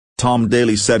Tom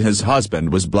Daley said his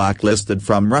husband was blacklisted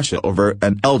from Russia over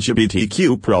an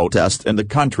LGBTQ protest in the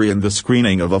country and the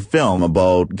screening of a film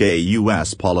about gay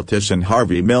U.S. politician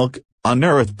Harvey Milk,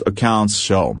 unearthed accounts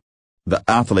show. The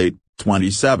athlete,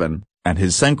 27, and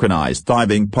his synchronized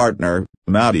diving partner,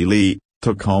 Matty Lee,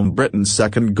 took home Britain's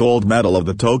second gold medal of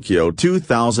the Tokyo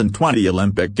 2020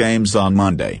 Olympic Games on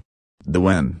Monday. The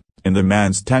win, in the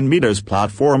men's 10 meters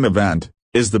platform event,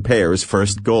 is the pair's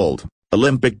first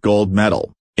Olympic gold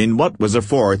medal, in what was a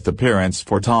fourth appearance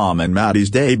for Tom and Matty's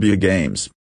debut games.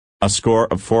 A score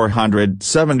of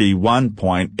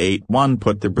 471.81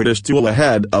 put the British duo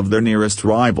ahead of their nearest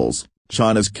rivals,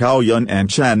 China's Yuan and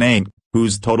Chen,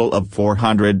 whose total of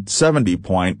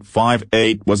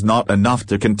 470.58 was not enough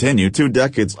to continue 2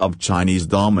 decades of Chinese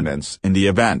dominance in the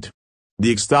event.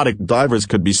 The ecstatic divers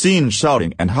could be seen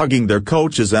shouting and hugging their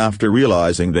coaches after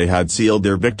realizing they had sealed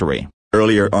their victory.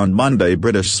 Earlier on Monday,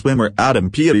 British swimmer Adam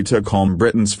Peatty took home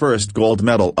Britain's first gold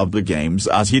medal of the Games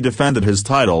as he defended his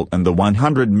title in the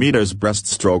 100 meters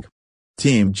breaststroke.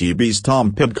 Team GB's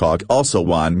Tom Pidcock also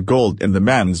won gold in the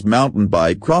men's mountain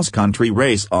bike cross-country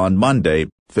race on Monday,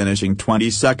 finishing 20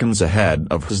 seconds ahead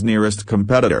of his nearest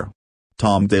competitor.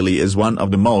 Tom Daley is one of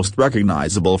the most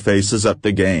recognizable faces at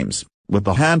the Games, with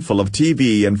a handful of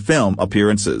TV and film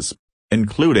appearances,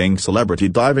 including celebrity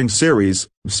diving series,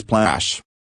 Splash.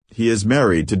 He is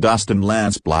married to Dustin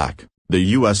Lance Black, the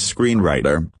U.S.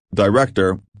 screenwriter,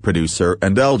 director, producer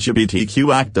and LGBTQ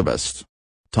activist.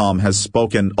 Tom has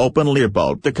spoken openly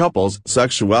about the couple's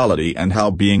sexuality and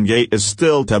how being gay is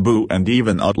still taboo and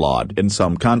even outlawed in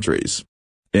some countries.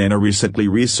 In a recently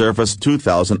resurfaced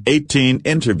 2018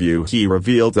 interview, he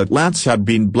revealed that Lance had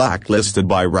been blacklisted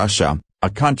by Russia, a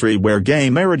country where gay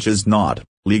marriage is not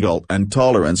legal and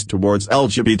tolerance towards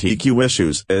LGBTQ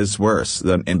issues is worse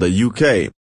than in the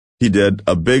UK. He did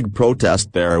a big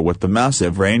protest there with the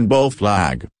massive rainbow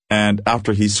flag, and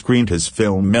after he screened his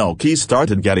film Milk he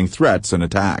started getting threats and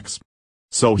attacks.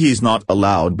 So he's not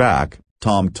allowed back,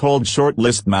 Tom told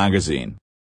Shortlist magazine.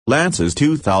 Lance's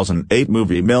 2008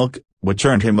 movie Milk, which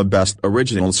earned him a Best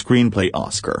Original Screenplay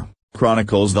Oscar,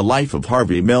 chronicles the life of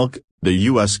Harvey Milk, the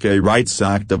U.S. gay rights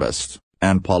activist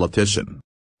and politician.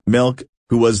 Milk,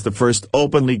 who was the first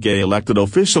openly gay elected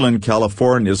official in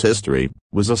California's history,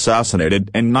 was assassinated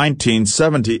in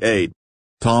 1978.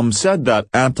 Tom said that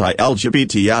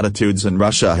anti-LGBT attitudes in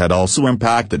Russia had also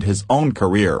impacted his own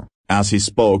career, as he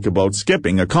spoke about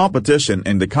skipping a competition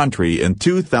in the country in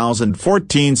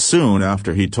 2014 soon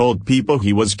after he told people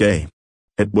he was gay.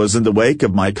 "It was in the wake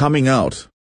of my coming out.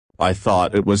 I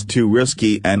thought it was too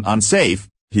risky and unsafe,"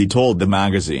 he told the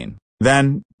magazine.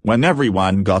 "Then, when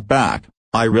everyone got back,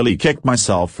 I really kicked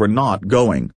myself for not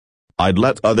going. I'd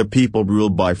let other people rule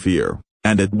by fear,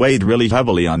 and it weighed really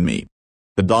heavily on me."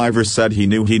 The diver said he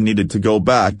knew he needed to go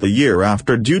back the year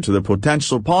after due to the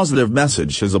potential positive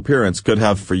message his appearance could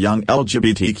have for young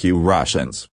LGBTQ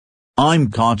Russians. "I'm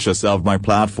conscious of my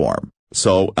platform,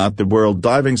 so at the World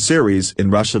Diving Series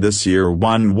in Russia this year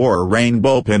one wore a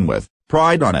rainbow pin with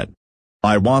pride on it.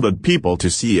 I wanted people to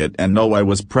see it and know I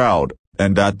was proud,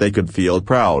 and that they could feel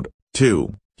proud,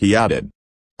 too," he added.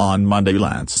 On Monday,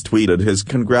 Lance tweeted his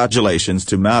congratulations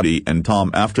to Matty and Tom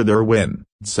after their win,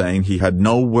 saying he had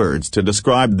no words to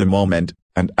describe the moment,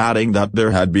 and adding that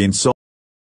there had been so